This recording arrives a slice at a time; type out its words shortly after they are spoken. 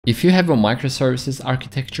If you have a microservices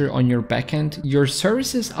architecture on your backend, your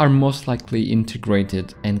services are most likely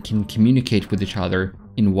integrated and can communicate with each other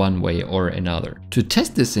in one way or another. To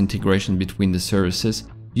test this integration between the services,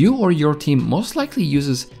 you or your team most likely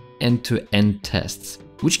uses end-to-end tests,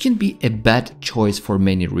 which can be a bad choice for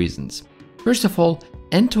many reasons. First of all,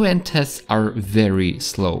 end-to-end tests are very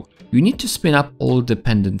slow. You need to spin up all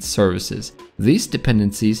dependent services. These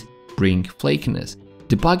dependencies bring flakiness.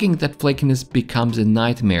 Debugging that flakiness becomes a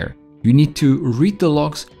nightmare. You need to read the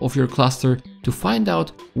logs of your cluster to find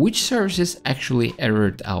out which services actually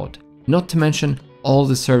errored out. Not to mention all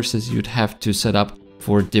the services you'd have to set up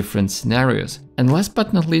for different scenarios. And last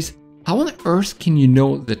but not least, how on earth can you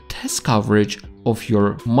know the test coverage of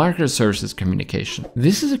your microservices communication?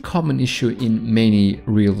 This is a common issue in many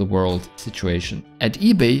real-world situations. At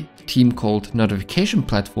eBay, a team called Notification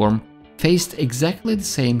Platform faced exactly the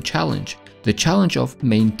same challenge. The challenge of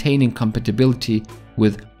maintaining compatibility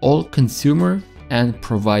with all consumer and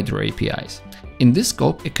provider APIs. In this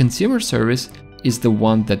scope, a consumer service is the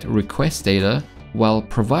one that requests data, while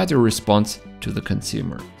provider responds to the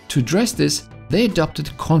consumer. To address this, they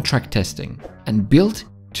adopted contract testing and built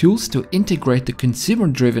tools to integrate the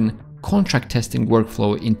consumer-driven contract testing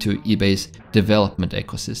workflow into eBay's development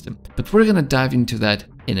ecosystem. But we're gonna dive into that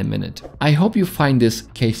in a minute. I hope you find this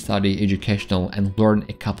case study educational and learn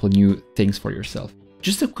a couple new things for yourself.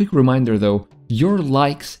 Just a quick reminder though, your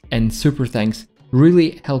likes and super thanks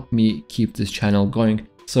really help me keep this channel going,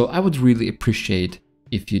 so I would really appreciate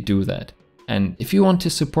if you do that. And if you want to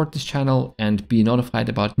support this channel and be notified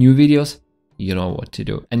about new videos, you know what to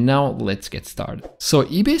do. And now let's get started. So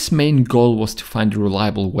eBay's main goal was to find a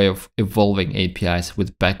reliable way of evolving APIs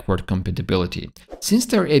with backward compatibility. Since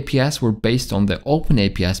their APIs were based on the Open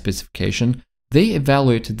API specification, they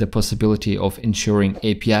evaluated the possibility of ensuring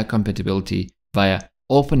API compatibility via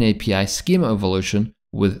Open API schema evolution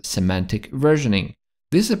with semantic versioning.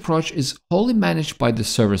 This approach is wholly managed by the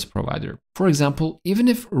service provider. For example, even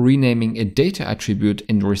if renaming a data attribute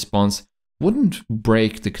in response wouldn't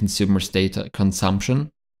break the consumer's data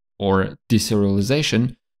consumption or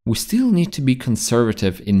deserialization, we still need to be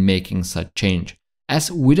conservative in making such change,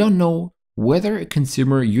 as we don't know whether a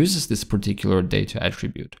consumer uses this particular data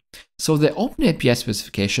attribute. So the Open API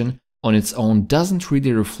specification on its own doesn't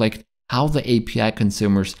really reflect how the API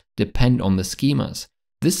consumers depend on the schemas.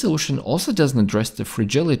 This solution also doesn't address the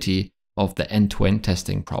fragility of the end-to-end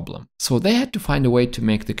testing problem. So they had to find a way to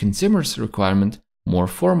make the consumer's requirement more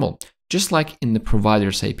formal, just like in the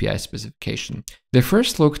provider's API specification. They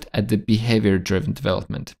first looked at the behavior-driven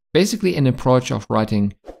development, basically an approach of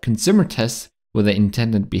writing consumer tests with the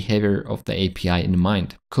intended behavior of the API in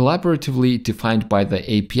mind. Collaboratively defined by the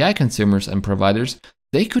API consumers and providers,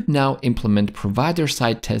 they could now implement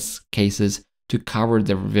provider-side test cases to cover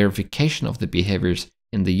the verification of the behaviors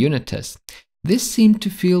in the unit test. This seemed to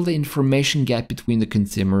fill the information gap between the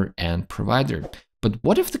consumer and provider. But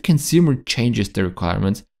what if the consumer changes the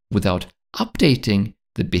requirements without updating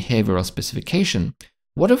the behavioral specification?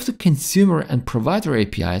 What if the consumer and provider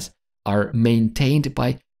APIs are maintained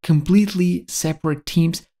by completely separate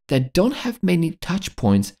teams that don't have many touch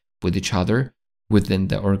points with each other within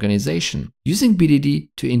the organization? Using BDD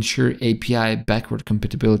to ensure API backward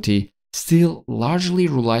compatibility still largely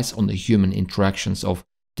relies on the human interactions of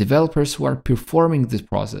developers who are performing this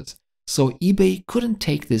process. So eBay couldn't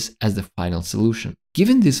take this as the final solution.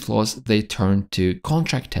 Given these flaws, they turned to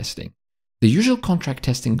contract testing. The usual contract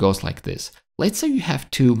testing goes like this. Let's say you have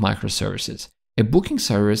two microservices, a booking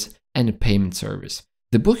service and a payment service.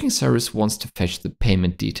 The booking service wants to fetch the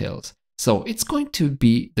payment details, so it's going to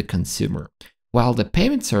be the consumer, while the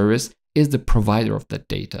payment service is the provider of that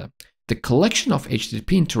data. The collection of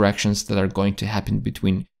HTTP interactions that are going to happen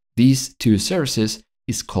between these two services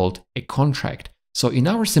is called a contract. So in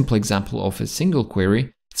our simple example of a single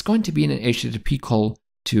query, it's going to be an HTTP call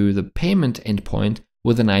to the payment endpoint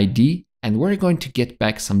with an ID, and we're going to get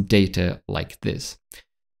back some data like this.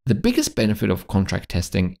 The biggest benefit of contract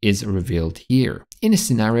testing is revealed here. In a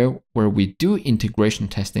scenario where we do integration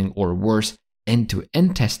testing, or worse,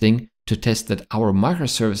 end-to-end testing to test that our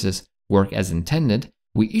microservices work as intended,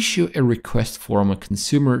 we issue a request from a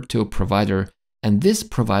consumer to a provider, and this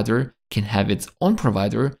provider can have its own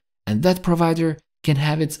provider, and that provider can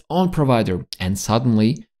have its own provider, and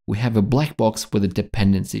suddenly we have a black box with a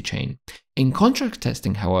dependency chain. In contract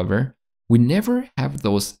testing, however, we never have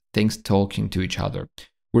those things talking to each other.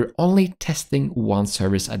 We're only testing one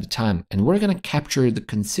service at a time, and we're going to capture the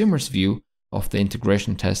consumer's view of the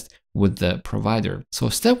integration test with the provider. So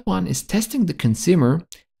step one is testing the consumer,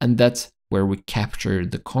 and that's where we capture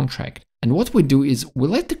the contract. And what we do is we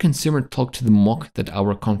let the consumer talk to the mock that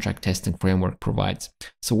our contract testing framework provides.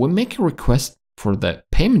 So we make a request for the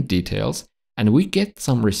payment details and we get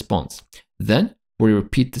some response. Then we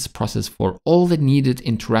repeat this process for all the needed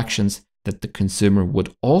interactions that the consumer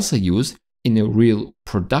would also use in a real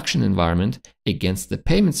production environment against the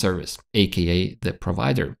payment service, aka the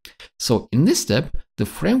provider. So in this step, the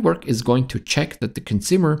framework is going to check that the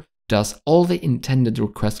consumer does all the intended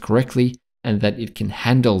requests correctly and that it can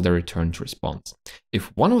handle the returned response.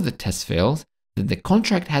 If one of the tests fails, then the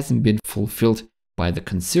contract hasn't been fulfilled by the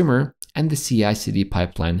consumer and the CI/CD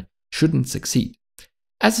pipeline shouldn't succeed.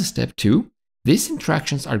 As a step 2, these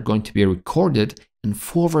interactions are going to be recorded and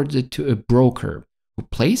forwarded to a broker who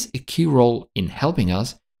plays a key role in helping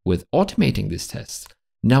us with automating these tests.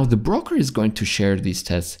 Now the broker is going to share these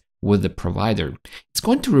tests with the provider. It's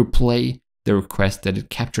going to replay the request that it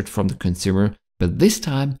captured from the consumer, but this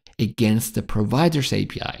time against the provider's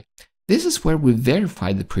API. This is where we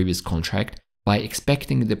verify the previous contract by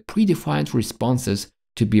expecting the predefined responses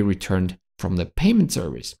to be returned from the payment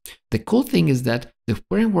service. The cool thing is that the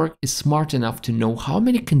framework is smart enough to know how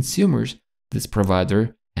many consumers this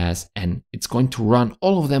provider has, and it's going to run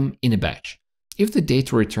all of them in a batch. If the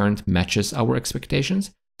data returned matches our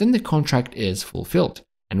expectations, then the contract is fulfilled.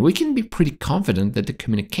 And we can be pretty confident that the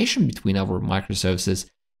communication between our microservices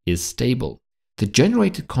is stable. The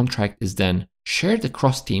generated contract is then shared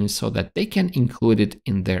across teams so that they can include it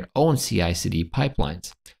in their own CI/CD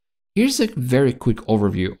pipelines. Here's a very quick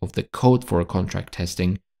overview of the code for contract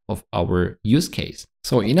testing of our use case.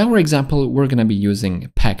 So in our example, we're going to be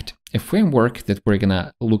using Pact, a framework that we're going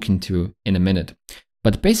to look into in a minute.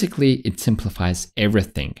 But basically, it simplifies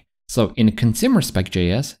everything. So in consumer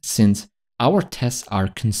spec.js, since our tests are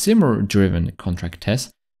consumer-driven contract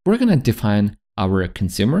tests, we're going to define our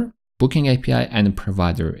consumer, booking API, and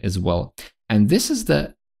provider as well. And this is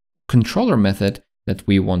the controller method that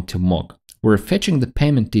we want to mock. We're fetching the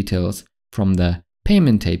payment details from the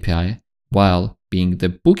payment API while being the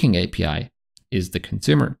booking API is the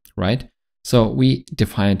consumer, right? So we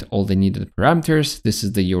defined all the needed parameters. This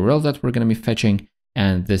is the URL that we're going to be fetching,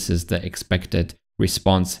 and this is the expected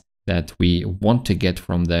response that we want to get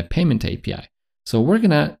from the payment API. So we're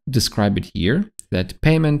going to describe it here that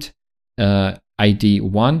payment ID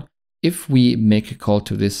 1, if we make a call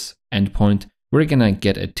to this endpoint, we're going to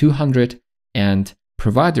get a 200, and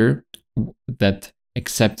provider that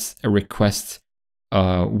accepts a request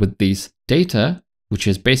with these data, which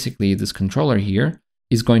is basically this controller here,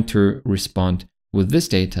 is going to respond with this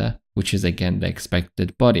data, which is again the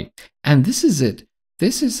expected body. And this is it.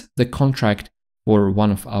 This is the contract for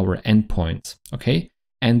one of our endpoints, okay?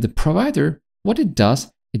 And the provider, what it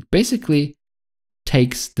does, it basically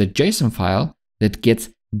takes the JSON file that gets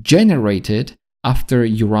generated after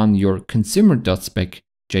you run your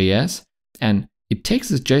consumer.spec.js, and it takes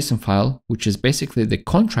this JSON file, which is basically the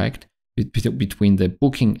contract between the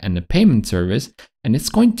booking and the payment service, and it's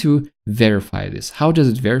going to verify this. How does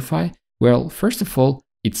it verify? Well, first of all,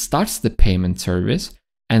 it starts the payment service,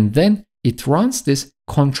 and then it runs this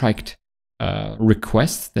contract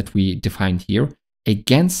request that we defined here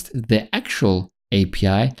against the actual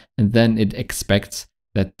API, and then it expects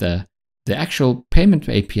that the actual payment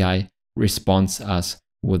API responds us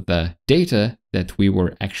with the data that we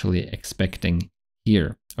were actually expecting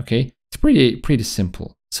here. Okay, it's pretty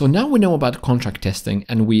simple. So now we know about contract testing,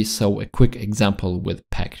 and we saw a quick example with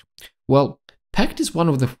Pact. Well, Pact is one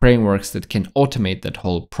of the frameworks that can automate that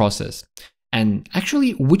whole process. And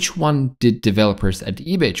actually, which one did developers at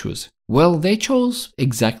eBay choose? Well, they chose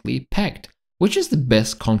exactly Pact, which is the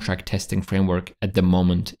best contract testing framework at the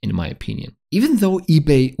moment, in my opinion. Even though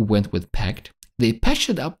eBay went with Pact, they patched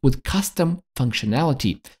it up with custom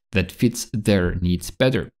functionality that fits their needs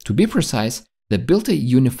better. To be precise, they built a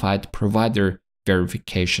unified provider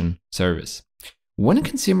verification service. When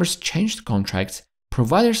consumers change contracts,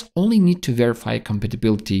 providers only need to verify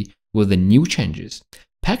compatibility with the new changes.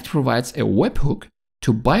 Pact provides a webhook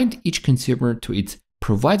to bind each consumer to its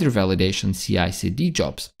provider validation CI/CD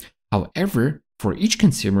jobs. However, for each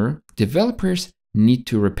consumer, developers need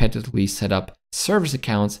to repetitively set up service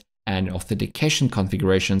accounts and authentication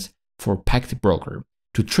configurations for Pact broker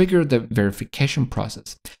to trigger the verification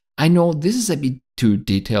process. I know this is a bit too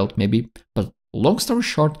detailed maybe, but long story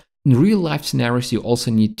short, in real life scenarios, you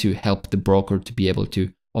also need to help the broker to be able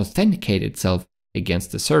to authenticate itself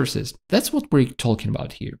against the services. That's what we're talking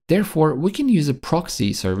about here. Therefore, we can use a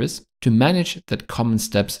proxy service to manage the common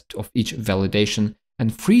steps of each validation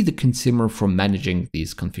and free the consumer from managing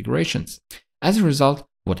these configurations. As a result,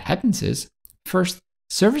 what happens is, first,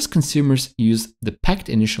 service consumers use the Pact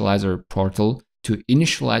initializer portal to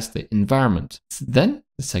initialize the environment. Then,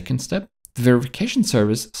 The second step, the verification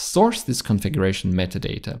service stores this configuration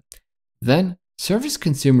metadata. Then service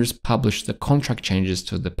consumers publish the contract changes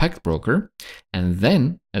to the Pact broker, and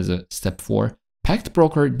then, as a step 4, Pact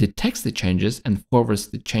broker detects the changes and forwards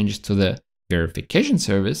the changes to the verification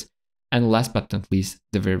service, and last but not least,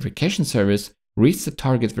 the verification service reads the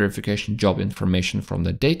target verification job information from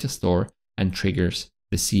the data store and triggers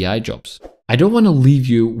the CI jobs. I don't want to leave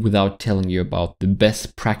you without telling you about the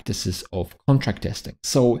best practices of contract testing.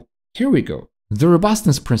 So here we go. The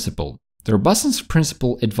robustness principle. The robustness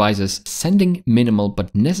principle advises sending minimal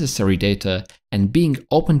but necessary data and being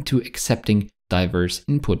open to accepting diverse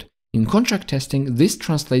input. In contract testing, this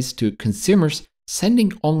translates to consumers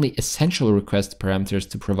sending only essential request parameters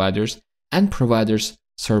to providers and providers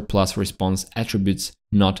surplus response attributes,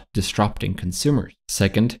 not disrupting consumers.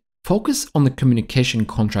 Second, focus on the communication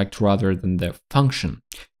contract rather than the function.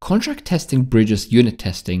 Contract testing bridges unit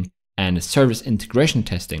testing and service integration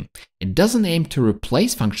testing. It doesn't aim to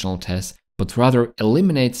replace functional tests, but rather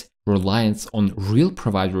eliminates reliance on real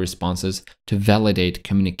provider responses to validate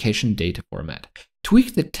communication data format.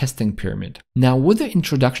 Tweak the testing pyramid. Now, with the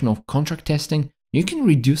introduction of contract testing, you can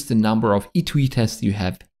reduce the number of E2E tests you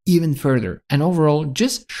have even further, and overall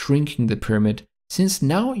just shrinking the pyramid, since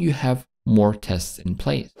now you have more tests in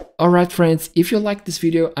place. Alright friends, if you like this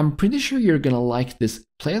video, I'm pretty sure you're gonna like this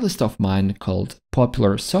playlist of mine called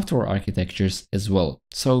Popular Software Architectures as well,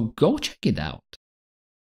 so go check it out.